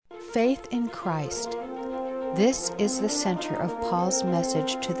faith in Christ. This is the center of Paul's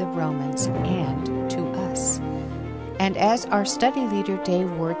message to the Romans and to us. And as our study leader Dave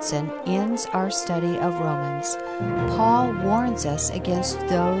Wurtson ends our study of Romans, Paul warns us against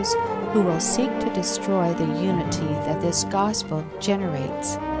those who will seek to destroy the unity that this gospel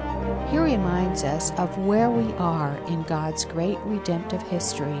generates. He reminds us of where we are in God's great redemptive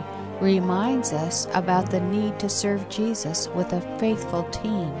history, reminds us about the need to serve Jesus with a faithful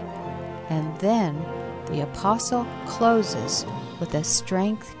team. And then the apostle closes with a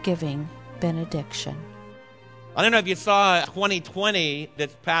strength-giving benediction. I don't know if you saw 2020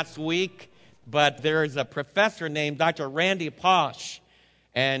 this past week, but there's a professor named Dr. Randy Pausch,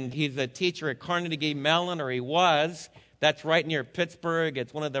 and he's a teacher at Carnegie Mellon, or he was. That's right near Pittsburgh.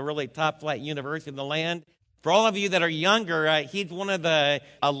 It's one of the really top-flight universities in the land. For all of you that are younger, he's one of the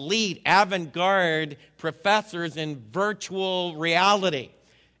elite, avant-garde professors in virtual reality.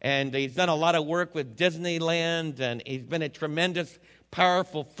 And he's done a lot of work with Disneyland, and he's been a tremendous,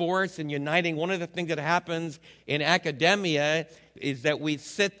 powerful force in uniting. One of the things that happens in academia is that we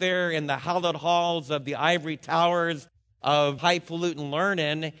sit there in the hallowed halls of the ivory towers of highfalutin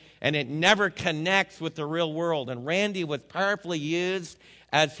learning, and it never connects with the real world. And Randy was powerfully used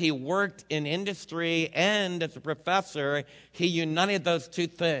as he worked in industry and as a professor. He united those two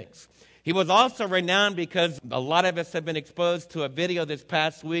things. He was also renowned because a lot of us have been exposed to a video this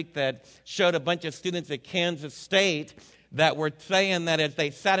past week that showed a bunch of students at Kansas State that were saying that as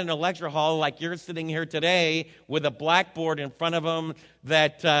they sat in a lecture hall like you're sitting here today with a blackboard in front of them,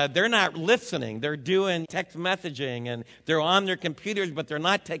 that they're not listening. They're doing text messaging and they're on their computers, but they're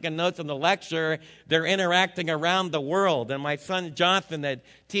not taking notes on the lecture. They're interacting around the world. And my son Jonathan, that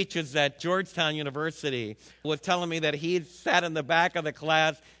teaches at Georgetown University, was telling me that he sat in the back of the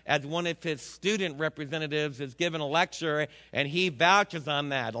class as one of his student representatives is giving a lecture, and he vouches on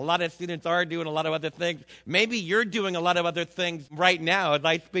that. A lot of students are doing a lot of other things. Maybe you're doing a lot of other things right now as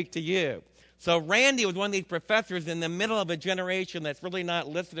I speak to you. So Randy was one of these professors in the middle of a generation that's really not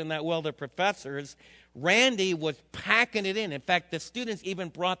listening that well to professors. Randy was packing it in. In fact, the students even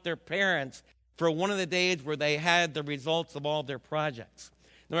brought their parents for one of the days where they had the results of all their projects.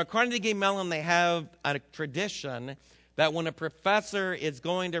 Now, at Carnegie Mellon, they have a tradition that when a professor is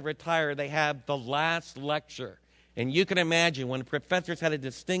going to retire, they have the last lecture. And you can imagine when professors had a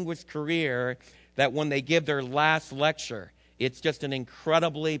distinguished career, that when they give their last lecture, it's just an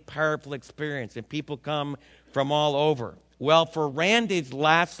incredibly powerful experience, and people come from all over. Well, for Randy's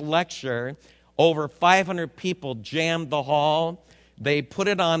last lecture, over 500 people jammed the hall. They put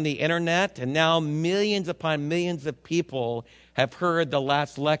it on the internet, and now millions upon millions of people have heard the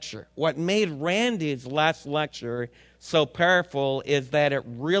last lecture. What made Randy's last lecture so powerful is that it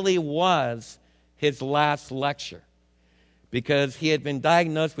really was his last lecture, because he had been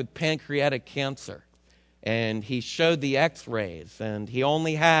diagnosed with pancreatic cancer. And he showed the x-rays, and he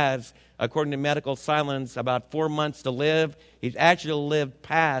only has, according to medical science, about 4 months to live. He's actually lived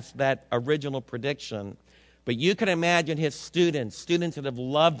past that original prediction. But you can imagine his students that have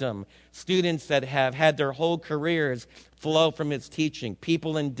loved him, students that have had their whole careers flow from his teaching,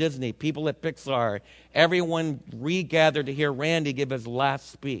 people in Disney, people at Pixar, everyone regathered to hear Randy give his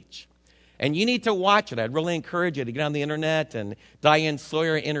last speech. And you need to watch it. I'd really encourage you to get on the internet, and Diane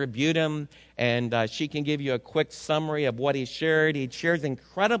Sawyer interviewed him, and she can give you a quick summary of what he shared. He shares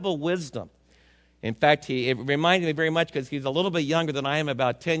incredible wisdom. In fact, it reminded me very much because he's a little bit younger than I am,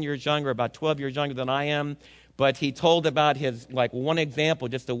 about 10 years younger, about 12 years younger than I am. But he told about his, one example,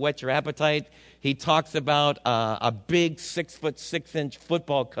 just to whet your appetite. He talks about a big 6'6"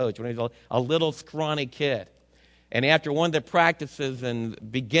 football coach when he was a little scrawny kid. And after one of the practices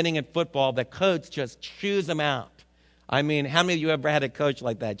and beginning in football, the coach just chews him out. I mean, how many of you ever had a coach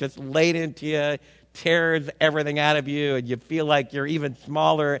like that? Just laid into you, tears everything out of you, and you feel like you're even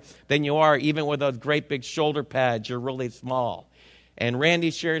smaller than you are. Even with those great big shoulder pads, you're really small. And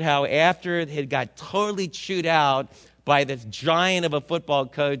Randy shared how after it got totally chewed out by this giant of a football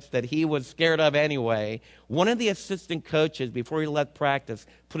coach that he was scared of anyway, one of the assistant coaches, before he left practice,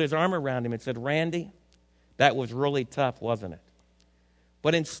 put his arm around him and said, "Randy, that was really tough, wasn't it?"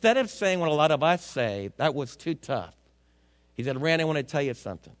 But instead of saying what a lot of us say, "That was too tough," he said, "Randy, I want to tell you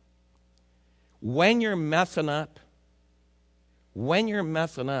something. When you're messing up,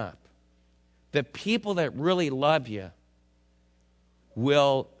 the people that really love you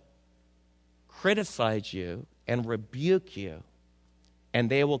will criticize you and rebuke you, and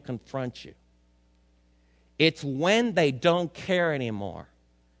they will confront you. It's when they don't care anymore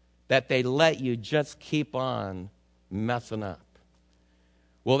that they let you just keep on messing up."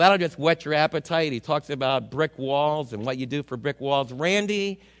 Well, that'll just whet your appetite. He talks about brick walls and what you do for brick walls.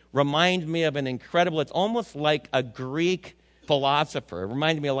 Randy reminds me of an incredible, it's almost like a Greek philosopher. It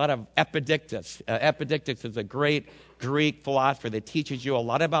reminds me a lot of Epictetus. Epictetus is a great Greek philosopher that teaches you a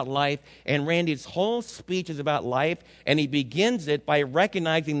lot about life. And Randy's whole speech is about life, and he begins it by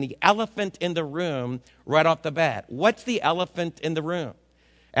recognizing the elephant in the room right off the bat. What's the elephant in the room?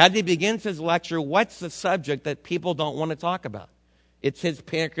 As he begins his lecture, what's the subject that people don't want to talk about? It's his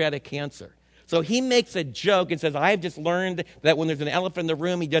pancreatic cancer. So he makes a joke and says, I've just learned that when there's an elephant in the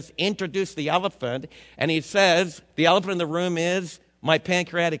room, he just introduced the elephant, and he says, the elephant in the room is my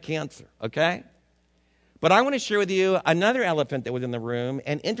pancreatic cancer, okay? But I want to share with you another elephant that was in the room,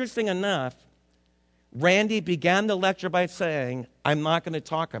 and interesting enough, Randy began the lecture by saying, I'm not going to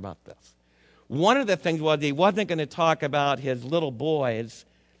talk about this. One of the things was he wasn't going to talk about his little boys,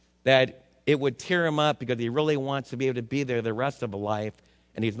 that it would tear him up because he really wants to be able to be there the rest of his life,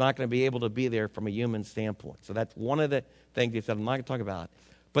 and he's not going to be able to be there from a human standpoint. So that's one of the things he said, I'm not going to talk about.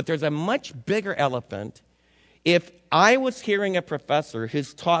 But there's a much bigger elephant. If I was hearing a professor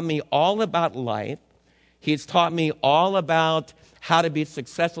who's taught me all about life, he's taught me all about how to be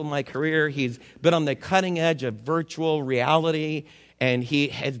successful in my career, he's been on the cutting edge of virtual reality, and he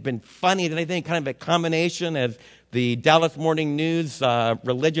has been funny, and I think kind of a combination of the Dallas Morning News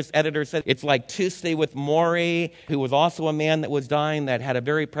religious editor said, it's like Tuesday with Morrie, who was also a man that was dying that had a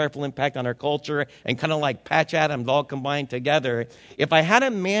very powerful impact on our culture, and kind of like Patch Adams all combined together. If I had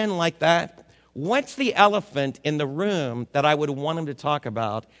a man like that, what's the elephant in the room that I would want him to talk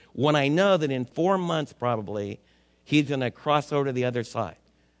about when I know that in 4 months probably he's going to cross over to the other side?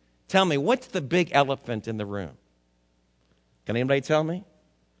 Tell me, what's the big elephant in the room? Can anybody tell me?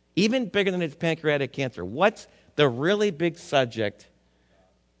 Even bigger than his pancreatic cancer. What's the really big subject?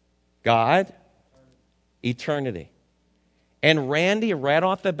 God, eternity. And Randy, right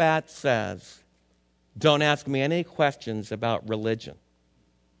off the bat, says, don't ask me any questions about religion.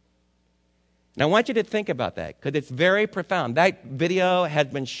 Now, I want you to think about that because it's very profound. That video has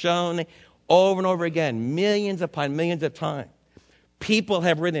been shown over and over again, millions upon millions of times. People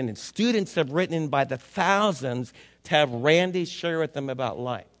have written, and students have written by the thousands to have Randy share with them about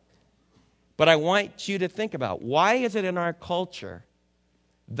life. But I want you to think about, why is it in our culture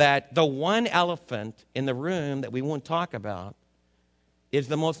that the one elephant in the room that we won't talk about is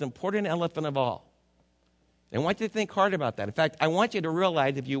the most important elephant of all? And I want you to think hard about that. In fact, I want you to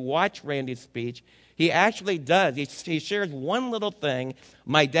realize if you watch Randy's speech, he actually does. He shares one little thing.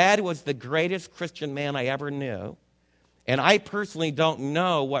 My dad was the greatest Christian man I ever knew. And I personally don't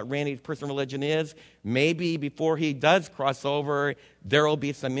know what Randy's personal religion is. Maybe before he does cross over, there will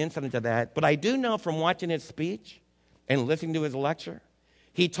be some insight to that. But I do know from watching his speech and listening to his lecture,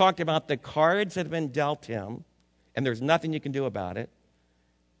 he talked about the cards that have been dealt him, and there's nothing you can do about it.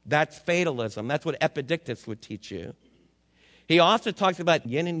 That's fatalism. That's what Epictetus would teach you. He also talks about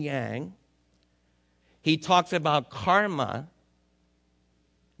yin and yang. He talks about karma.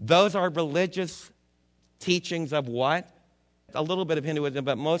 Those are religious teachings of what? A little bit of Hinduism,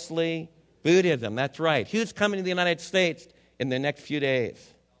 but mostly Buddhism. That's right. Who's coming to the United States in the next few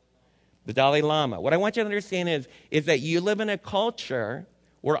days? The Dalai Lama. What I want you to understand is that you live in a culture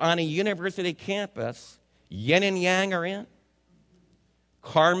where on a university campus, yin and yang are in,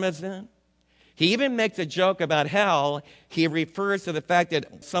 karma's in. He even makes a joke about hell. He refers to the fact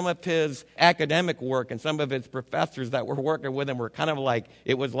that some of his academic work and some of his professors that were working with him were kind of like,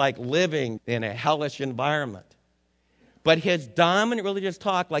 it was like living in a hellish environment. But his dominant religious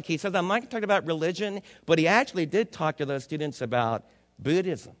talk, like he says, I'm not going to talk about religion, but he actually did talk to those students about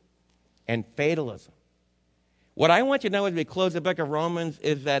Buddhism and fatalism. What I want you to know as we close the book of Romans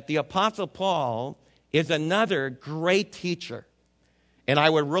is that the Apostle Paul is another great teacher. And I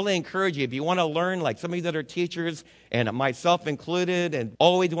would really encourage you, if you want to learn, like some of you that are teachers, and myself included, and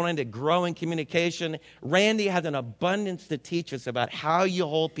always wanting to grow in communication, Randy has an abundance to teach us about how you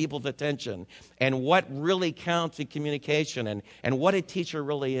hold people's attention and what really counts in communication and what a teacher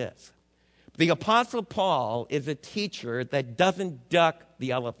really is. The Apostle Paul is a teacher that doesn't duck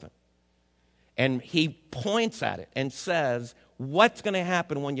the elephant. And he points at it and says, what's going to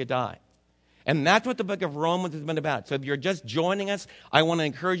happen when you die? And that's what the book of Romans has been about. So if you're just joining us, I want to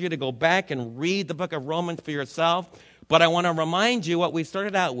encourage you to go back and read the book of Romans for yourself. But I want to remind you what we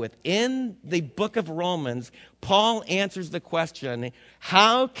started out with. In the book of Romans, Paul answers the question,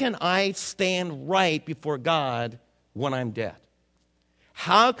 how can I stand right before God when I'm dead?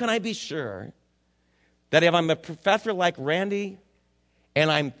 How can I be sure that if I'm a professor like Randy and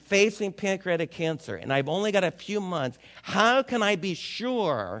I'm facing pancreatic cancer and I've only got a few months, how can I be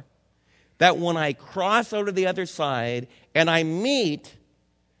sure that when I cross over to the other side and I meet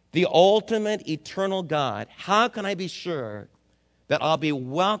the ultimate eternal God, how can I be sure that I'll be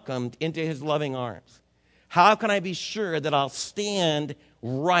welcomed into his loving arms? How can I be sure that I'll stand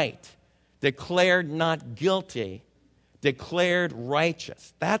right, declared not guilty, declared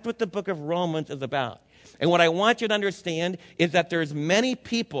righteous? That's what the book of Romans is about. And what I want you to understand is that there's many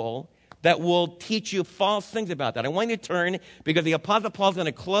people that will teach you false things about that. I want you to turn, because the Apostle Paul is going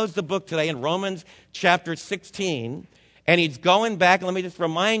to close the book today in Romans chapter 16, and he's going back, and let me just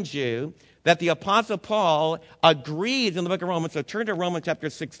remind you that the Apostle Paul agrees in the book of Romans. So turn to Romans chapter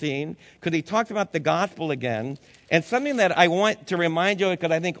 16, because he talks about the gospel again. And something that I want to remind you, because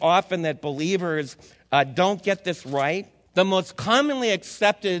I think often that believers don't get this right. The most commonly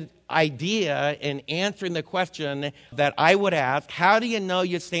accepted idea in answering the question that I would ask, how do you know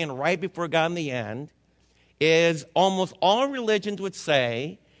you're staying right before God in the end, is almost all religions would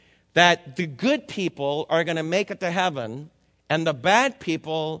say that the good people are going to make it to heaven and the bad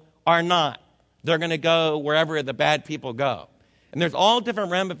people are not. They're going to go wherever the bad people go. And there's all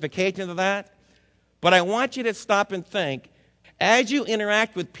different ramifications of that. But I want you to stop and think, as you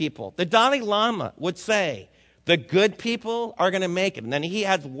interact with people, the Dalai Lama would say, the good people are going to make it. And then he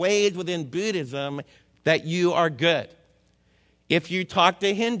has ways within Buddhism that you are good. If you talk to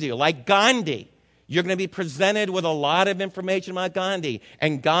a Hindu, like Gandhi, you're going to be presented with a lot of information about Gandhi.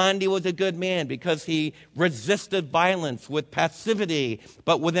 And Gandhi was a good man because he resisted violence with passivity,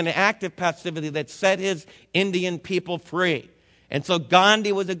 but with an active passivity that set his Indian people free. And so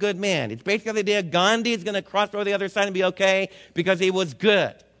Gandhi was a good man. It's basically the idea Gandhi is going to cross over the other side and be okay because he was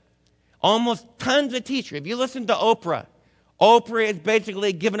good. Almost tons of teachers. If you listen to Oprah, Oprah is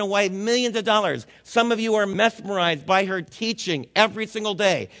basically giving away millions of dollars. Some of you are mesmerized by her teaching every single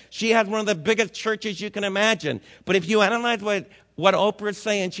day. She has one of the biggest churches you can imagine. But if you analyze what Oprah is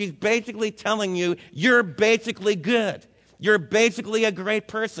saying, she's basically telling you, you're basically good. You're basically a great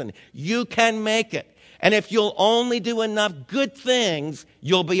person. You can make it. And if you'll only do enough good things,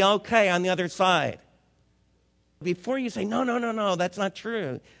 you'll be okay on the other side. Before you say, no, that's not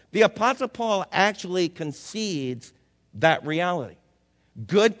true. The Apostle Paul actually concedes that reality.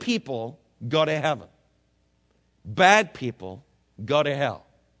 Good people go to heaven. Bad people go to hell.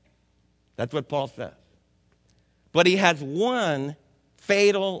 That's what Paul says. But he has one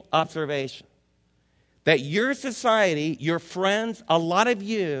fatal observation. That your society, your friends, a lot of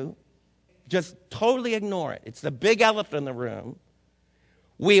you just totally ignore it. It's the big elephant in the room.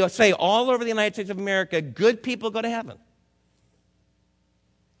 We say all over the United States of America, good people go to heaven.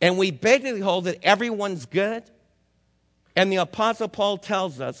 And we basically hold that everyone's good. And the Apostle Paul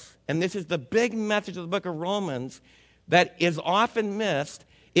tells us, and this is the big message of the book of Romans that is often missed,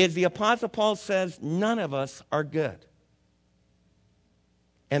 is the Apostle Paul says none of us are good.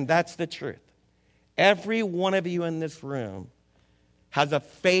 And that's the truth. Every one of you in this room has a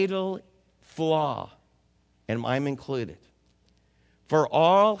fatal flaw, and I'm included. For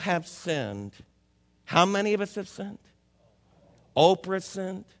all have sinned. How many of us have sinned? Oprah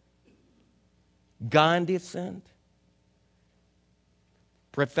sinned. Gandhi sinned.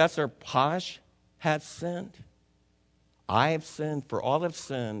 Professor Posh has sinned. I have sinned. For all have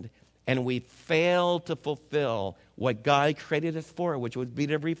sinned. And we failed to fulfill what God created us for, which would be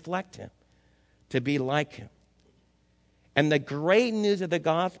to reflect Him, to be like Him. And the great news of the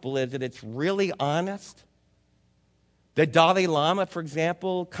gospel is that it's really honest. The Dalai Lama, for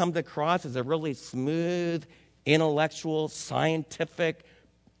example, comes across as a really smooth, intellectual, scientific,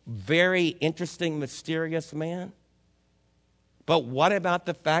 very interesting, mysterious man. But what about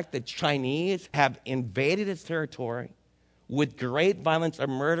the fact that Chinese have invaded his territory with great violence, are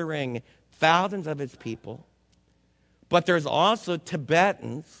murdering thousands of his people? But there's also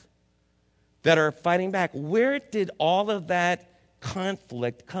Tibetans that are fighting back. Where did all of that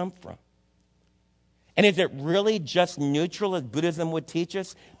conflict come from? And is it really just neutral, as Buddhism would teach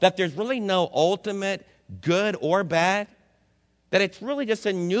us, that there's really no ultimate good or bad? That it's really just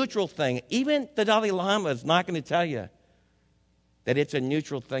a neutral thing. Even the Dalai Lama is not going to tell you that it's a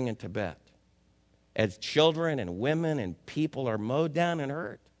neutral thing in Tibet, as children and women and people are mowed down and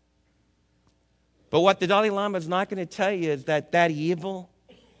hurt. But what the Dalai Lama is not going to tell you is that that evil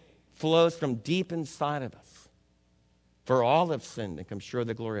flows from deep inside of us. For all have sinned and come short of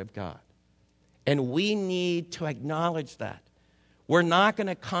the glory of God. And we need to acknowledge that. We're not going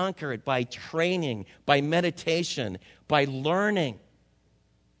to conquer it by training, by meditation, by learning.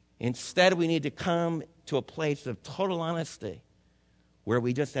 Instead, we need to come to a place of total honesty where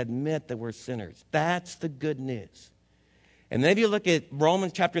we just admit that we're sinners. That's the good news. And then if you look at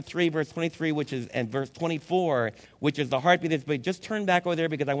Romans chapter 3, verse 23, and verse 24, which is the heartbeat of this, but just turn back over there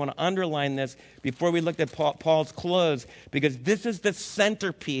because I want to underline this before we look at Paul's close, because this is the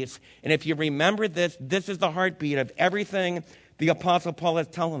centerpiece. And if you remember this, this is the heartbeat of everything the Apostle Paul is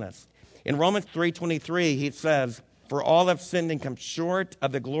telling us. In Romans 3:23, he says, for all have sinned and come short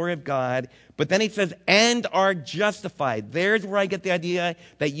of the glory of God. But then he says, and are justified. There's where I get the idea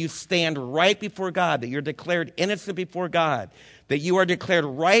that you stand right before God, that you're declared innocent before God, that you are declared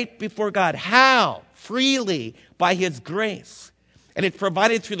right before God. How? Freely, by his grace. And it's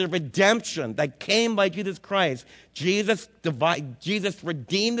provided through the redemption that came by Jesus Christ. Jesus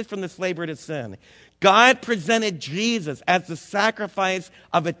redeemed us from the slavery to sin. God presented Jesus as the sacrifice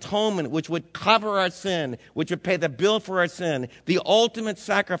of atonement, which would cover our sin, which would pay the bill for our sin, the ultimate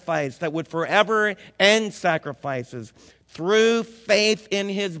sacrifice that would forever end sacrifices through faith in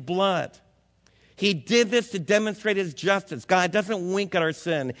his blood. He did this to demonstrate his justice. God doesn't wink at our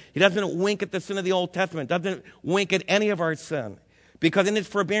sin. He doesn't wink at the sin of the Old Testament, doesn't wink at any of our sin. Because in his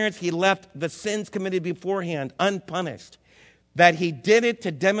forbearance, he left the sins committed beforehand unpunished. That he did it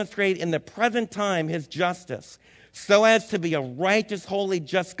to demonstrate in the present time his justice, so as to be a righteous, holy,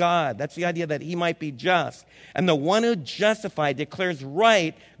 just God. That's the idea, that he might be just. And the one who justified declares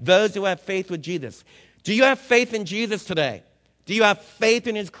right those who have faith with Jesus. Do you have faith in Jesus today? Do you have faith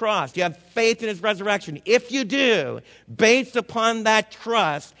in his cross? Do you have faith in his resurrection? If you do, based upon that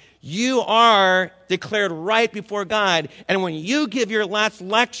trust, you are declared right before God. And when you give your last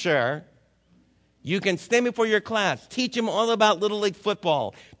lecture, you can stand before your class, teach them all about Little League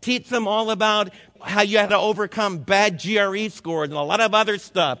football, teach them all about how you had to overcome bad GRE scores and a lot of other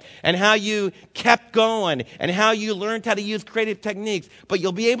stuff, and how you kept going, and how you learned how to use creative techniques. But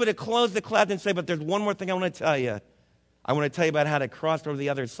you'll be able to close the class and say, but there's one more thing I want to tell you. I want to tell you about how to cross over the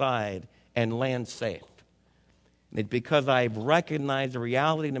other side and land safe. It's because I've recognized the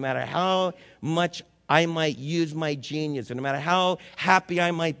reality, no matter how much I might use my genius, and no matter how happy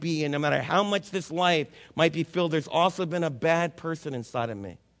I might be, and no matter how much this life might be filled, there's also been a bad person inside of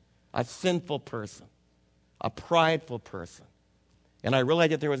me, a sinful person, a prideful person. And I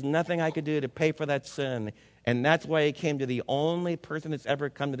realized that there was nothing I could do to pay for that sin, and that's why I came to the only person that's ever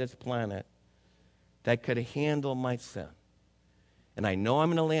come to this planet that could handle my sin. And I know I'm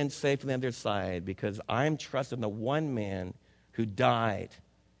going to land safe on the other side because I'm trusting the one man who died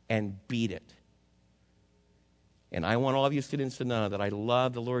and beat it. And I want all of you students to know that I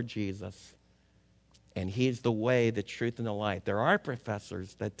love the Lord Jesus, and he's the way, the truth, and the light. There are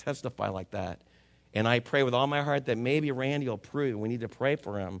professors that testify like that, and I pray with all my heart that maybe Randy will prove, we need to pray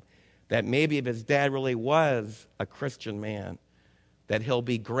for him, that maybe if his dad really was a Christian man, that he'll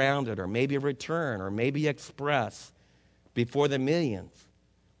be grounded, or maybe return, or maybe express before the millions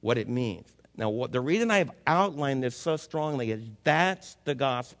what it means. Now, the reason I've outlined this so strongly is that's the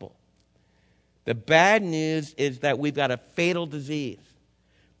gospel. The bad news is that we've got a fatal disease.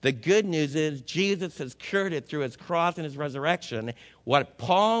 The good news is Jesus has cured it through his cross and his resurrection. What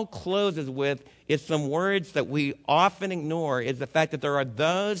Paul closes with is some words that we often ignore, is the fact that there are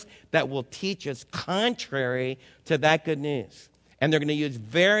those that will teach us contrary to that good news. And they're going to use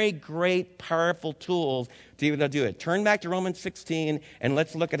very great, powerful tools to be able to do it. Turn back to Romans 16, and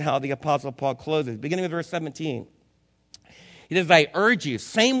let's look at how the Apostle Paul closes. Beginning with verse 17. He says, I urge you,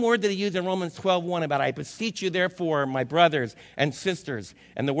 same word that he used in Romans 12:1 about, I beseech you, therefore, my brothers and sisters.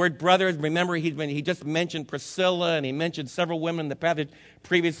 And the word brothers, remember, he just mentioned Priscilla, and he mentioned several women in the passage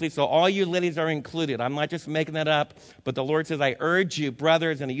previously, so all you ladies are included. I'm not just making that up, but the Lord says, I urge you,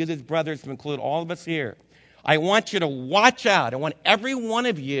 brothers, and he uses brothers to include all of us here. I want you to watch out. I want every one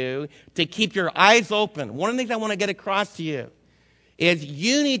of you to keep your eyes open. One of the things I want to get across to you is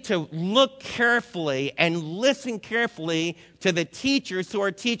you need to look carefully and listen carefully to the teachers who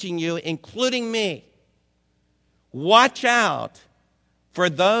are teaching you, including me. Watch out for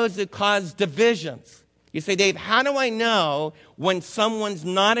those who cause divisions. You say, Dave, how do I know when someone's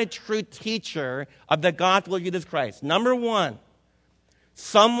not a true teacher of the gospel of Jesus Christ? Number one,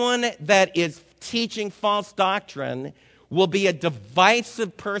 someone that is teaching false doctrine will be a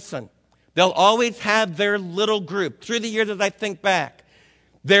divisive person. They'll always have their little group. Through the years, as I think back,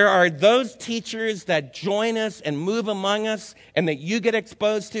 there are those teachers that join us and move among us and that you get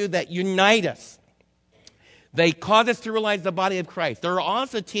exposed to that unite us. They cause us to realize the body of Christ. There are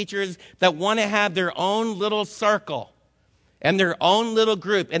also teachers that want to have their own little circle and their own little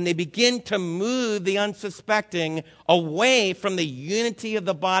group, and they begin to move the unsuspecting away from the unity of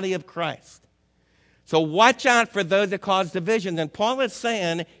the body of Christ. So watch out for those that cause divisions. And Paul is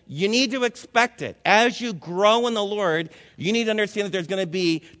saying you need to expect it. As you grow in the Lord, you need to understand that there's going to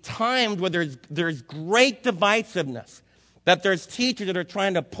be times where there's great divisiveness, that there's teachers that are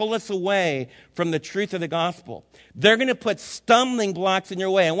trying to pull us away from the truth of the gospel. They're going to put stumbling blocks in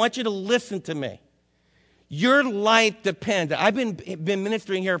your way. I want you to listen to me. Your life depends. I've been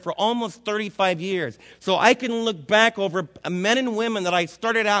ministering here for almost 35 years. So I can look back over men and women that I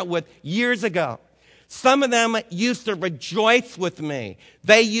started out with years ago. Some of them used to rejoice with me.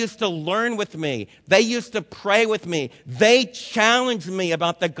 They used to learn with me. They used to pray with me. They challenged me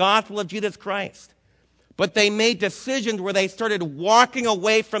about the gospel of Jesus Christ. But they made decisions where they started walking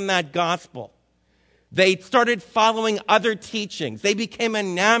away from that gospel. They started following other teachings. They became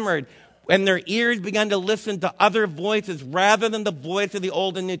enamored, and their ears began to listen to other voices rather than the voice of the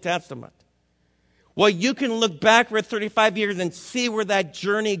Old and New Testament. Well, you can look back for 35 years and see where that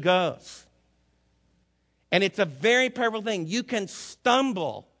journey goes. And it's a very powerful thing. You can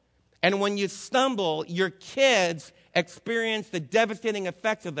stumble, and when you stumble, your kids experience the devastating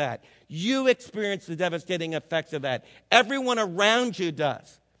effects of that. You experience the devastating effects of that. Everyone around you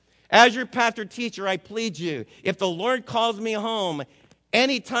does. As your pastor teacher, I plead you, if the Lord calls me home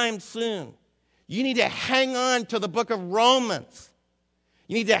anytime soon, you need to hang on to the book of Romans.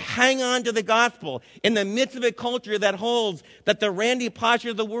 You need to hang on to the gospel in the midst of a culture that holds that the Randy Posh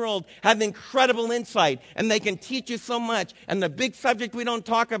of the world have incredible insight and they can teach you so much. And the big subject we don't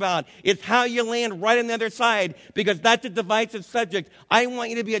talk about is how you land right on the other side, because that's a divisive subject. I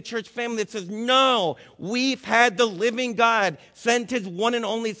want you to be a church family that says, no, we've had the living God send his one and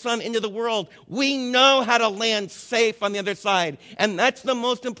only son into the world. We know how to land safe on the other side. And that's the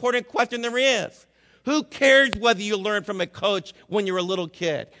most important question there is. Who cares whether you learned from a coach when you were a little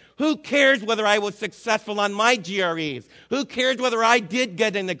kid? Who cares whether I was successful on my GREs? Who cares whether I did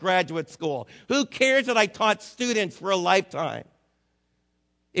get into graduate school? Who cares that I taught students for a lifetime?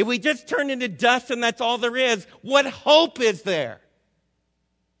 If we just turn into dust and that's all there is, what hope is there?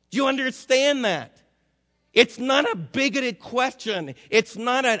 Do you understand that? It's not a bigoted question. It's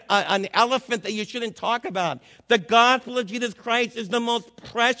not an elephant that you shouldn't talk about. The gospel of Jesus Christ is the most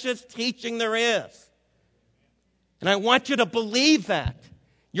precious teaching there is. And I want you to believe that.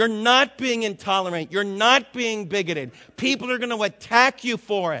 You're not being intolerant. You're not being bigoted. People are going to attack you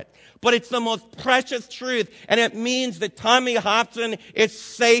for it. But it's the most precious truth, and it means that Tommy Hobson is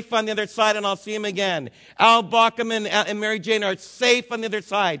safe on the other side, and I'll see him again. Al Bachman and Mary Jane are safe on the other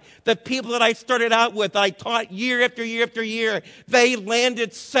side. The people that I started out with, I taught year after year after year, they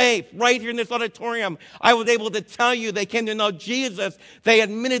landed safe right here in this auditorium. I was able to tell you they came to know Jesus. They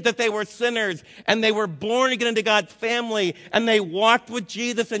admitted that they were sinners, and they were born again into God's family, and they walked with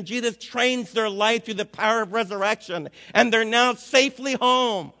Jesus, and Jesus trains their life through the power of resurrection, and they're now safely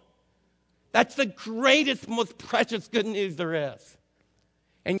home. That's the greatest, most precious good news there is.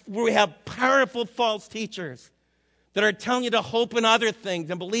 And we have powerful false teachers that are telling you to hope in other things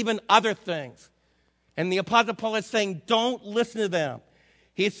and believe in other things. And the Apostle Paul is saying, don't listen to them.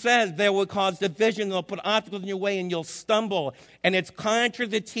 He says they will cause division, they'll put obstacles in your way, and you'll stumble. And it's contrary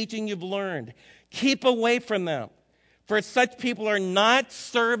to the teaching you've learned. Keep away from them. For such people are not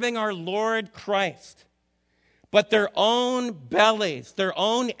serving our Lord Christ, but their own bellies, their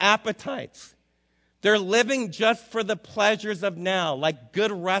own appetites. They're living just for the pleasures of now, like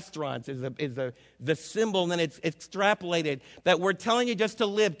good restaurants is the symbol, and then it's extrapolated that we're telling you just to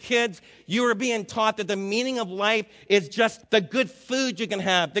live. Kids, you are being taught that the meaning of life is just the good food you can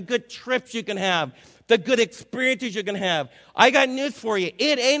have, the good trips you can have, the good experiences you can have. I got news for you.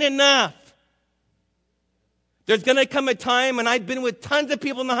 It ain't enough. There's going to come a time, and I've been with tons of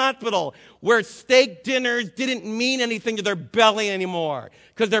people in the hospital, where steak dinners didn't mean anything to their belly anymore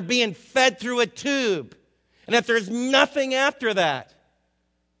because they're being fed through a tube. And if there's nothing after that,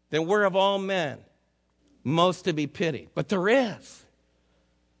 then we're of all men most to be pitied. But there is.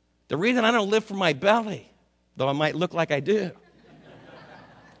 The reason I don't live for my belly, though I might look like I do,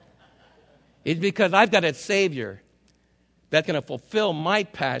 is because I've got a Savior that's going to fulfill my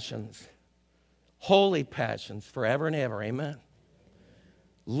passions, holy passions forever and ever. Amen.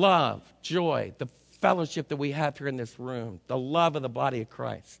 Love, joy, the fellowship that we have here in this room, the love of the body of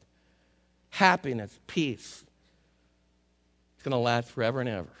Christ, happiness, peace. It's going to last forever and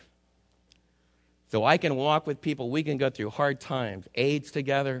ever. So I can walk with people. We can go through hard times, AIDS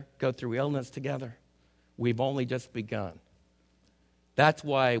together, go through illness together. We've only just begun. That's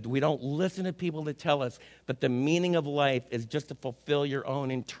why we don't listen to people that tell us that the meaning of life is just to fulfill your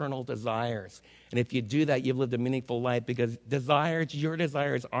own internal desires. And if you do that, you've lived a meaningful life, because your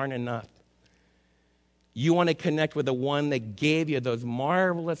desires aren't enough. You want to connect with the one that gave you those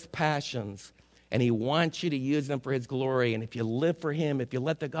marvelous passions, and he wants you to use them for his glory. And if you live for him, if you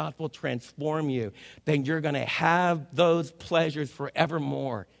let the gospel transform you, then you're going to have those pleasures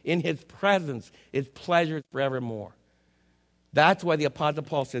forevermore. In his presence is pleasures forevermore. That's why the Apostle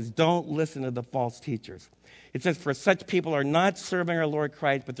Paul says, don't listen to the false teachers. It says, for such people are not serving our Lord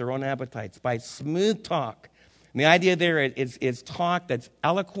Christ, but their own appetites. By smooth talk. And the idea there is talk that's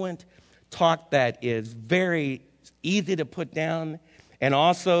eloquent, talk that is very easy to put down. And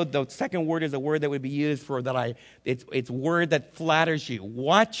also, the second word is a word that would be used for it's word that flatters you.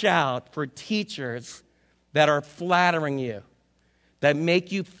 Watch out for teachers that are flattering you, that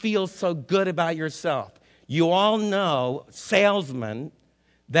make you feel so good about yourself. You all know salesmen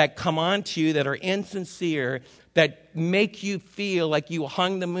that come on to you that are insincere, that make you feel like you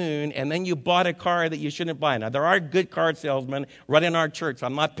hung the moon and then you bought a car that you shouldn't buy. Now, there are good car salesmen right in our church. So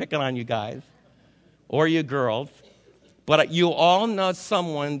I'm not picking on you guys or you girls. But you all know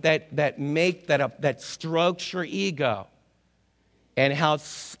someone that strokes your ego. And how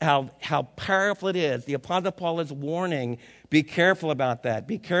powerful it is. The Apostle Paul is warning, be careful about that.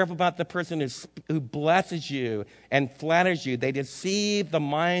 Be careful about the person who blesses you and flatters you. They deceive the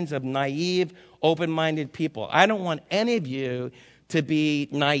minds of naive, open-minded people. I don't want any of you to be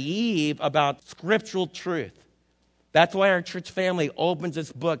naive about scriptural truth. That's why our church family opens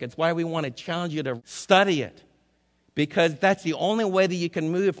this book. It's why we want to challenge you to study it. Because that's the only way that you can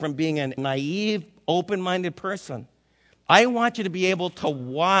move from being a naive, open-minded person. I want you to be able to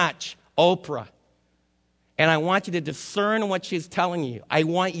watch Oprah. And I want you to discern what she's telling you. I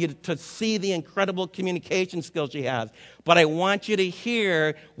want you to see the incredible communication skills she has. But I want you to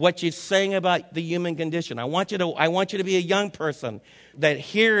hear what she's saying about the human condition. I want you to be a young person that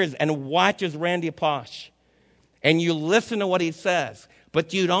hears and watches Randy Posh. And you listen to what he says.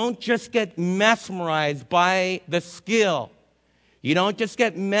 But you don't just get mesmerized by the skill. You don't just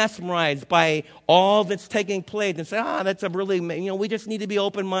get mesmerized by all that's taking place and say, that's a really, we just need to be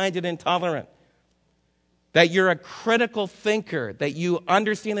open-minded and tolerant. That you're a critical thinker, that you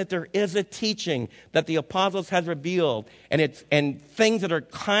understand that there is a teaching that the apostles has revealed, and things that are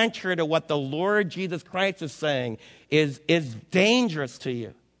contrary to what the Lord Jesus Christ is saying is dangerous to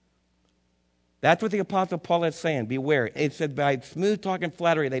you. That's what the Apostle Paul is saying. Beware. It said, by smooth talk and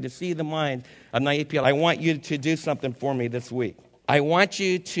flattery, they deceive the minds of naive people. I want you to do something for me this week. I want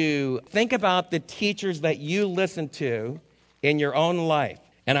you to think about the teachers that you listen to in your own life.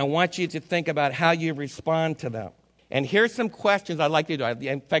 And I want you to think about how you respond to them. And here's some questions I'd like you to do.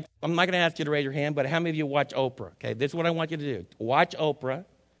 In fact, I'm not going to ask you to raise your hand, but how many of you watch Oprah? Okay, this is what I want you to do. Watch Oprah.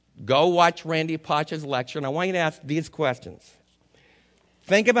 Go watch Randy Posh's lecture. And I want you to ask these questions.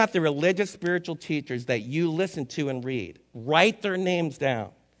 Think about the religious spiritual teachers that you listen to and read. Write their names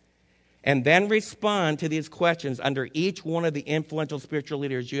down. And then respond to these questions under each one of the influential spiritual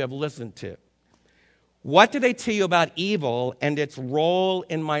leaders you have listened to. What do they tell you about evil and its role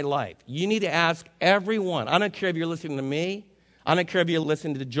in my life? You need to ask everyone. I don't care if you're listening to me. I don't care if you're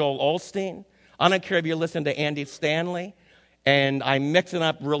listening to Joel Osteen. I don't care if you're listening to Andy Stanley. And I'm mixing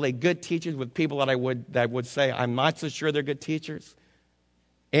up really good teachers with people that would say I'm not so sure they're good teachers.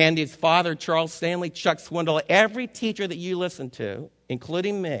 Andy's father, Charles Stanley, Chuck Swindoll, every teacher that you listen to,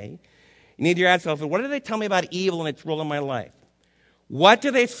 including me, you need to ask yourself, what do they tell me about evil and its role in my life? What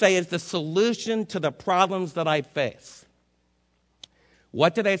do they say is the solution to the problems that I face?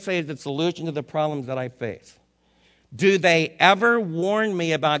 What do they say is the solution to the problems that I face? Do they ever warn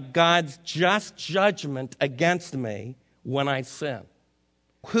me about God's just judgment against me when I sin?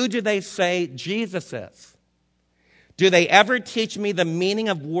 Who do they say Jesus is? Do they ever teach me the meaning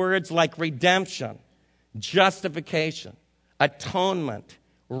of words like redemption, justification, atonement,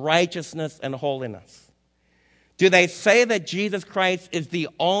 righteousness, and holiness? Do they say that Jesus Christ is the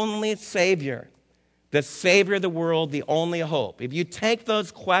only Savior, the Savior of the world, the only hope? If you take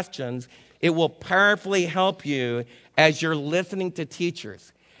those questions, it will powerfully help you as you're listening to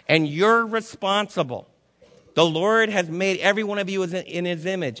teachers. And you're responsible. The Lord has made every one of you in His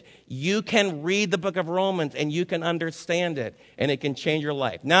image. You can read the book of Romans and you can understand it, and it can change your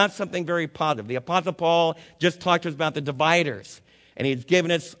life. Now it's something very positive. The Apostle Paul just talked to us about the dividers, and he's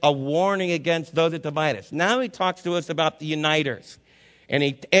given us a warning against those that divide us. Now he talks to us about the uniters, and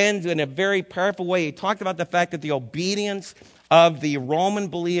he ends in a very powerful way. He talked about the fact that the obedience of the Roman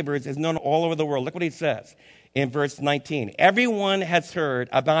believers is known all over the world. Look what he says in verse 19. Everyone has heard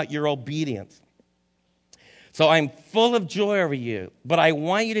about your obedience. So I'm full of joy over you, but I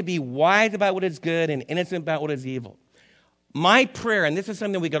want you to be wise about what is good and innocent about what is evil. My prayer, and this is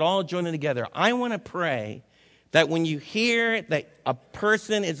something we could all join in together, I want to pray that when you hear that a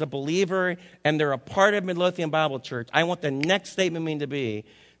person is a believer and they're a part of Midlothian Bible Church, I want the next statement to be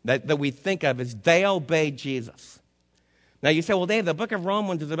that we think of is they obey Jesus. Now you say, well, Dave, the book of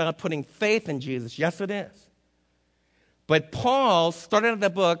Romans is about putting faith in Jesus. Yes, it is. But Paul started the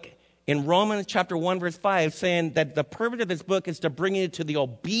book in Romans chapter 1, verse 5, saying that the purpose of this book is to bring you to the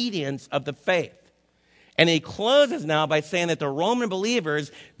obedience of the faith. And he closes now by saying that the Roman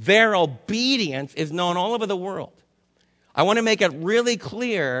believers, their obedience is known all over the world. I want to make it really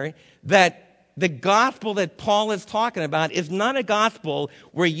clear that the gospel that Paul is talking about is not a gospel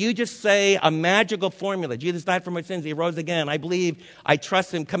where you just say a magical formula. Jesus died for my sins. He rose again. I believe. I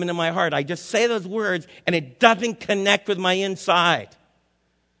trust him. Come into my heart. I just say those words and it doesn't connect with my inside.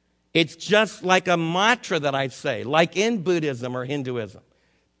 It's just like a mantra that I say, like in Buddhism or Hinduism.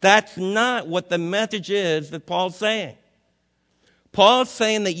 That's not what the message is that Paul's saying. Paul's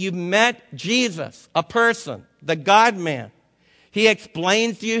saying that you met Jesus, a person, the God-man. He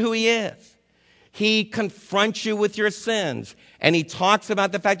explains to you who he is. He confronts you with your sins. And he talks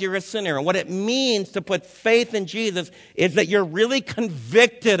about the fact you're a sinner. And what it means to put faith in Jesus is that you're really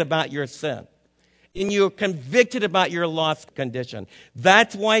convicted about your sin. And you're convicted about your lost condition.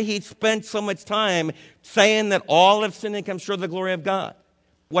 That's why he spent so much time saying that all have sinned and come short of the glory of God.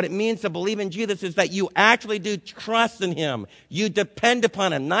 What it means to believe in Jesus is that you actually do trust in him. You depend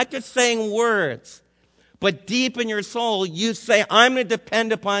upon him. Not just saying words, but deep in your soul, you say, I'm going to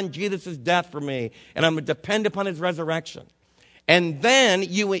depend upon Jesus' death for me, and I'm going to depend upon his resurrection. And then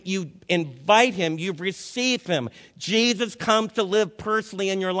you invite him, you receive him. Jesus comes to live personally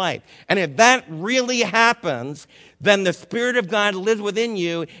in your life. And if that really happens, then the Spirit of God lives within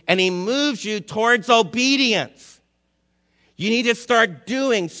you, and he moves you towards obedience. You need to start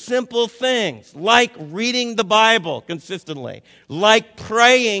doing simple things like reading the Bible consistently, like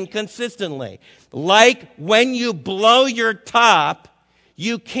praying consistently, like when you blow your top,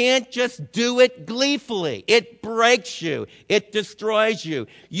 you can't just do it gleefully. It breaks you. It destroys you.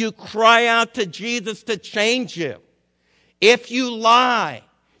 You cry out to Jesus to change you. If you lie,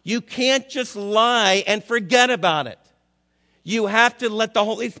 you can't just lie and forget about it. You have to let the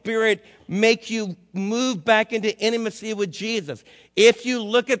Holy Spirit make you move back into intimacy with Jesus. If you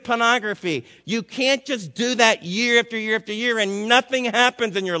look at pornography, you can't just do that year after year after year and nothing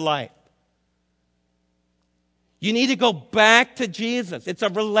happens in your life. You need to go back to Jesus. It's a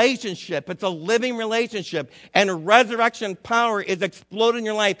relationship. It's a living relationship. And resurrection power is exploding in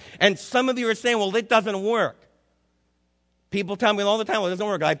your life. And some of you are saying, well, it doesn't work. People tell me all the time, well, it doesn't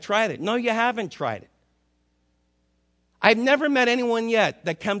work. I've tried it. No, you haven't tried it. I've never met anyone yet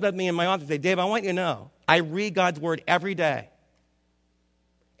that comes up to me in my office and say, Dave, I want you to know, I read God's word every day.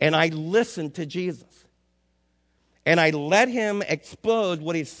 And I listen to Jesus. And I let him expose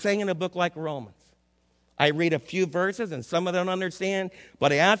what he's saying in a book like Romans. I read a few verses and some of them I don't understand,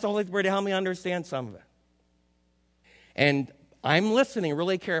 but I ask the Holy Spirit to help me understand some of it. And I'm listening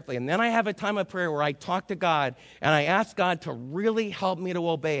really carefully. And then I have a time of prayer where I talk to God and I ask God to really help me to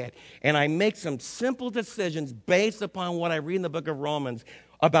obey it. And I make some simple decisions based upon what I read in the book of Romans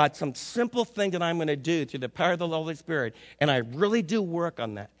about some simple thing that I'm going to do through the power of the Holy Spirit. And I really do work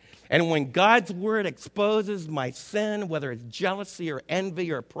on that. And when God's word exposes my sin, whether it's jealousy or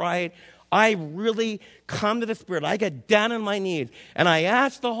envy or pride, I really come to the Spirit. I get down on my knees and I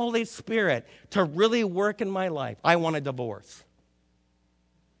ask the Holy Spirit to really work in my life. I want a divorce.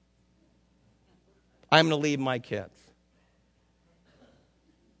 I'm going to leave my kids.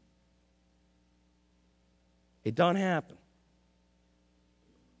 It don't happen.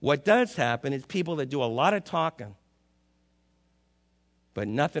 What does happen is people that do a lot of talking, but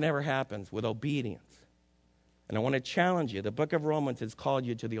nothing ever happens with obedience. And I want to challenge you. The book of Romans has called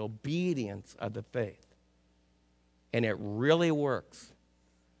you to the obedience of the faith. And it really works.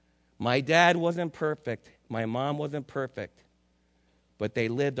 My dad wasn't perfect. My mom wasn't perfect. But they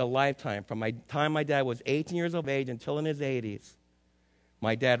lived a lifetime. From my time my dad was 18 years of age until in his 80s,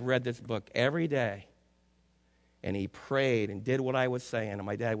 my dad read this book every day. And he prayed and did what I was saying. And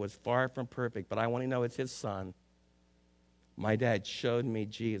my dad was far from perfect, but I want to know it's his son. My dad showed me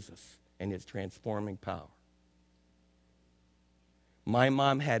Jesus and his transforming power. My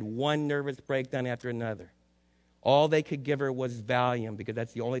mom had one nervous breakdown after another. All they could give her was Valium because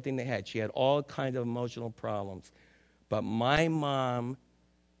that's the only thing they had. She had all kinds of emotional problems. But my mom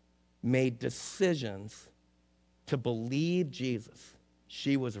made decisions to believe Jesus.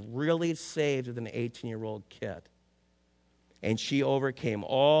 She was really saved as an 18-year-old kid. And she overcame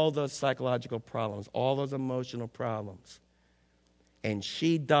all those psychological problems, all those emotional problems. And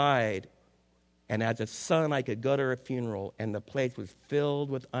she died. And as a son, I could go to her funeral, and the place was filled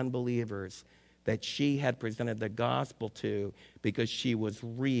with unbelievers that she had presented the gospel to because she was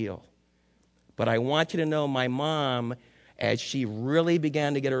real. But I want you to know my mom, as she really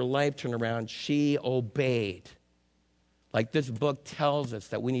began to get her life turned around, she obeyed. Like this book tells us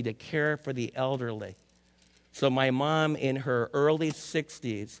that we need to care for the elderly. So my mom, in her early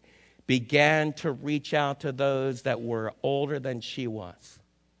 60s, began to reach out to those that were older than she was.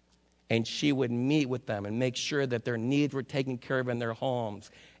 And she would meet with them and make sure that their needs were taken care of in their homes.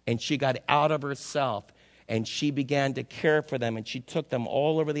 And she got out of herself and she began to care for them. And she took them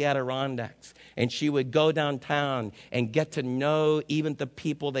all over the Adirondacks. And she would go downtown and get to know even the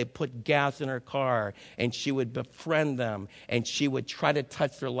people they put gas in her car. And she would befriend them. And she would try to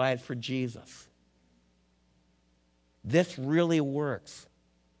touch their lives for Jesus. This really works.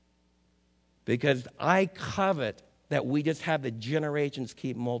 Because I covet that we just have the generations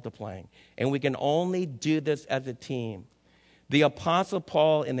keep multiplying. And we can only do this as a team. The Apostle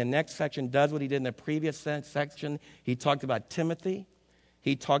Paul in the next section does what he did in the previous section. He talked about Timothy.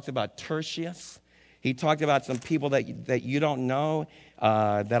 He talked about Tertius. He talked about some people that you don't know,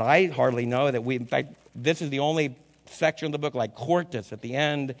 that I hardly know. In fact, this is the only section of the book like Quartus at the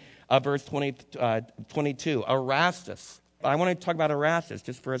end of verse 22. Erastus. I want to talk about Erastus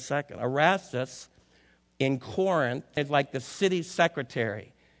just for a second. Erastus in Corinth is like the city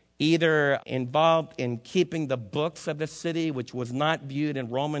secretary, either involved in keeping the books of the city, which was not viewed in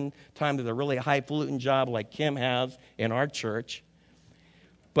Roman times as a really highfalutin job like Kim has in our church.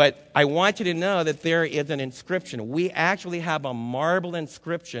 But I want you to know that there is an inscription. We actually have a marble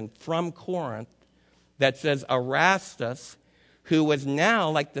inscription from Corinth that says Erastus, who was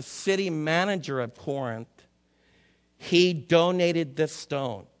now like the city manager of Corinth, he donated this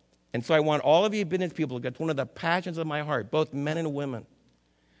stone. And so I want all of you business people, it's one of the passions of my heart, both men and women.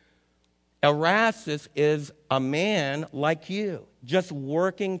 Erastus is a man like you, just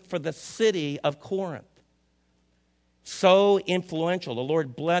working for the city of Corinth. So influential. The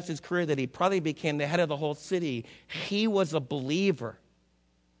Lord blessed his career that he probably became the head of the whole city. He was a believer.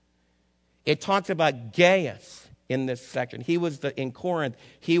 It talks about Gaius in this section. In Corinth,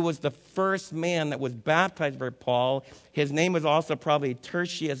 he was the first man that was baptized by Paul. His name was also probably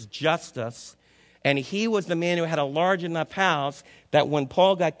Tertius Justus. And he was the man who had a large enough house that when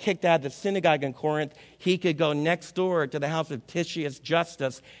Paul got kicked out of the synagogue in Corinth, he could go next door to the house of Tertius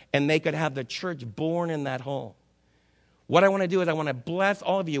Justus and they could have the church born in that home. What I want to do is I want to bless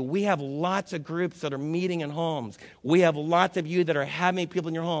all of you. We have lots of groups that are meeting in homes. We have lots of you that are having people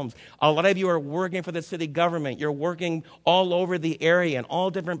in your homes. A lot of you are working for the city government. You're working all over the area in all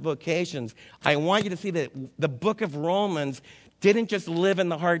different vocations. I want you to see that the book of Romans didn't just live in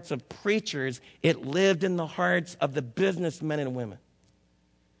the hearts of preachers. It lived in the hearts of the businessmen and women.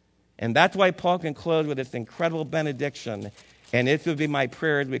 And that's why Paul can close with this incredible benediction. And this would be my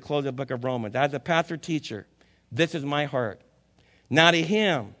prayer as we close the book of Romans. As a pastor-teacher, this is my heart. Now to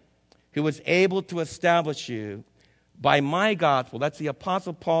him who was able to establish you by my gospel, that's the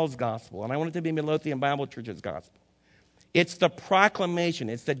Apostle Paul's gospel, and I want it to be Midlothian Bible Church's gospel. It's the proclamation,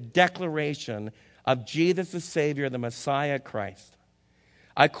 it's the declaration of Jesus the Savior, the Messiah Christ.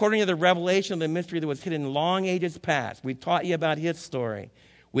 According to the revelation of the mystery that was hidden long ages past, we've taught you about his story.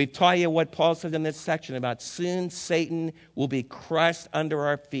 We've taught you what Paul says in this section about soon Satan will be crushed under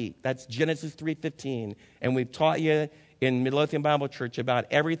our feet. That's Genesis 3:15. And we've taught you in Midlothian Bible Church about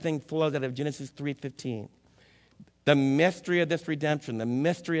everything flows out of Genesis 3:15. The mystery of this redemption, the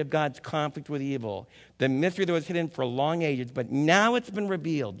mystery of God's conflict with evil, the mystery that was hidden for long ages, but now it's been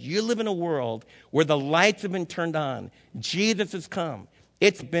revealed. You live in a world where the lights have been turned on. Jesus has come.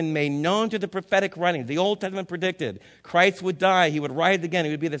 It's been made known to the prophetic writings. The Old Testament predicted Christ would die, he would rise again,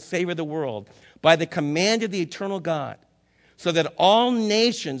 he would be the Savior of the world by the command of the eternal God, so that all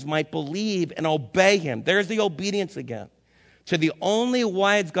nations might believe and obey him. There's the obedience again. To the only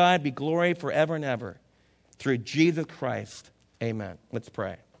wise God be glory forever and ever. Through Jesus Christ. Amen. Let's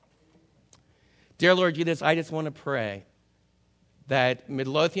pray. Dear Lord Jesus, I just want to pray that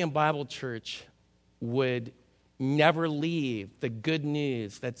Midlothian Bible Church would never leave the good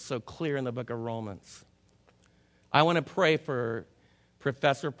news that's so clear in the book of Romans. I want to pray for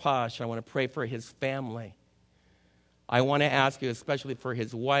Professor Posh. I want to pray for his family. I want to ask you especially for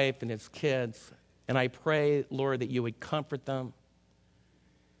his wife and his kids. And I pray, Lord, that you would comfort them.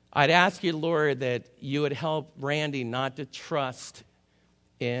 I'd ask you, Lord, that you would help Randy not to trust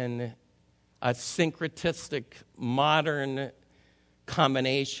in a syncretistic modern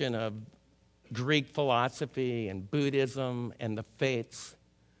combination of Greek philosophy and Buddhism and the faiths.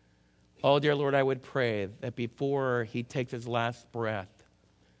 Oh, dear Lord, I would pray that before he takes his last breath,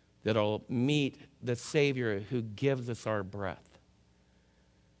 that he'll meet the Savior who gives us our breath,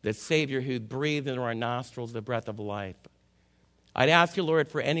 the Savior who breathed into our nostrils the breath of life. I'd ask you, Lord,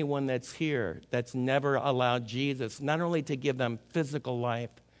 for anyone that's here that's never allowed Jesus not only to give them physical life,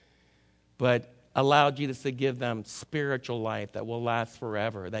 but allow Jesus to give them spiritual life that will last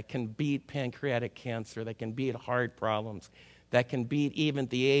forever, that can beat pancreatic cancer, that can beat heart problems, that can beat even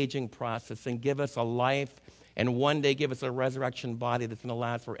the aging process and give us a life and one day give us a resurrection body that's going to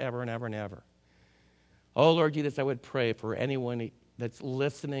last forever and ever and ever. Oh, Lord Jesus, I would pray for anyone that's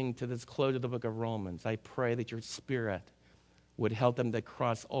listening to this close of the book of Romans. I pray that your Spirit would help them to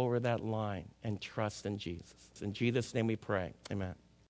cross over that line and trust in Jesus. In Jesus' name we pray. Amen.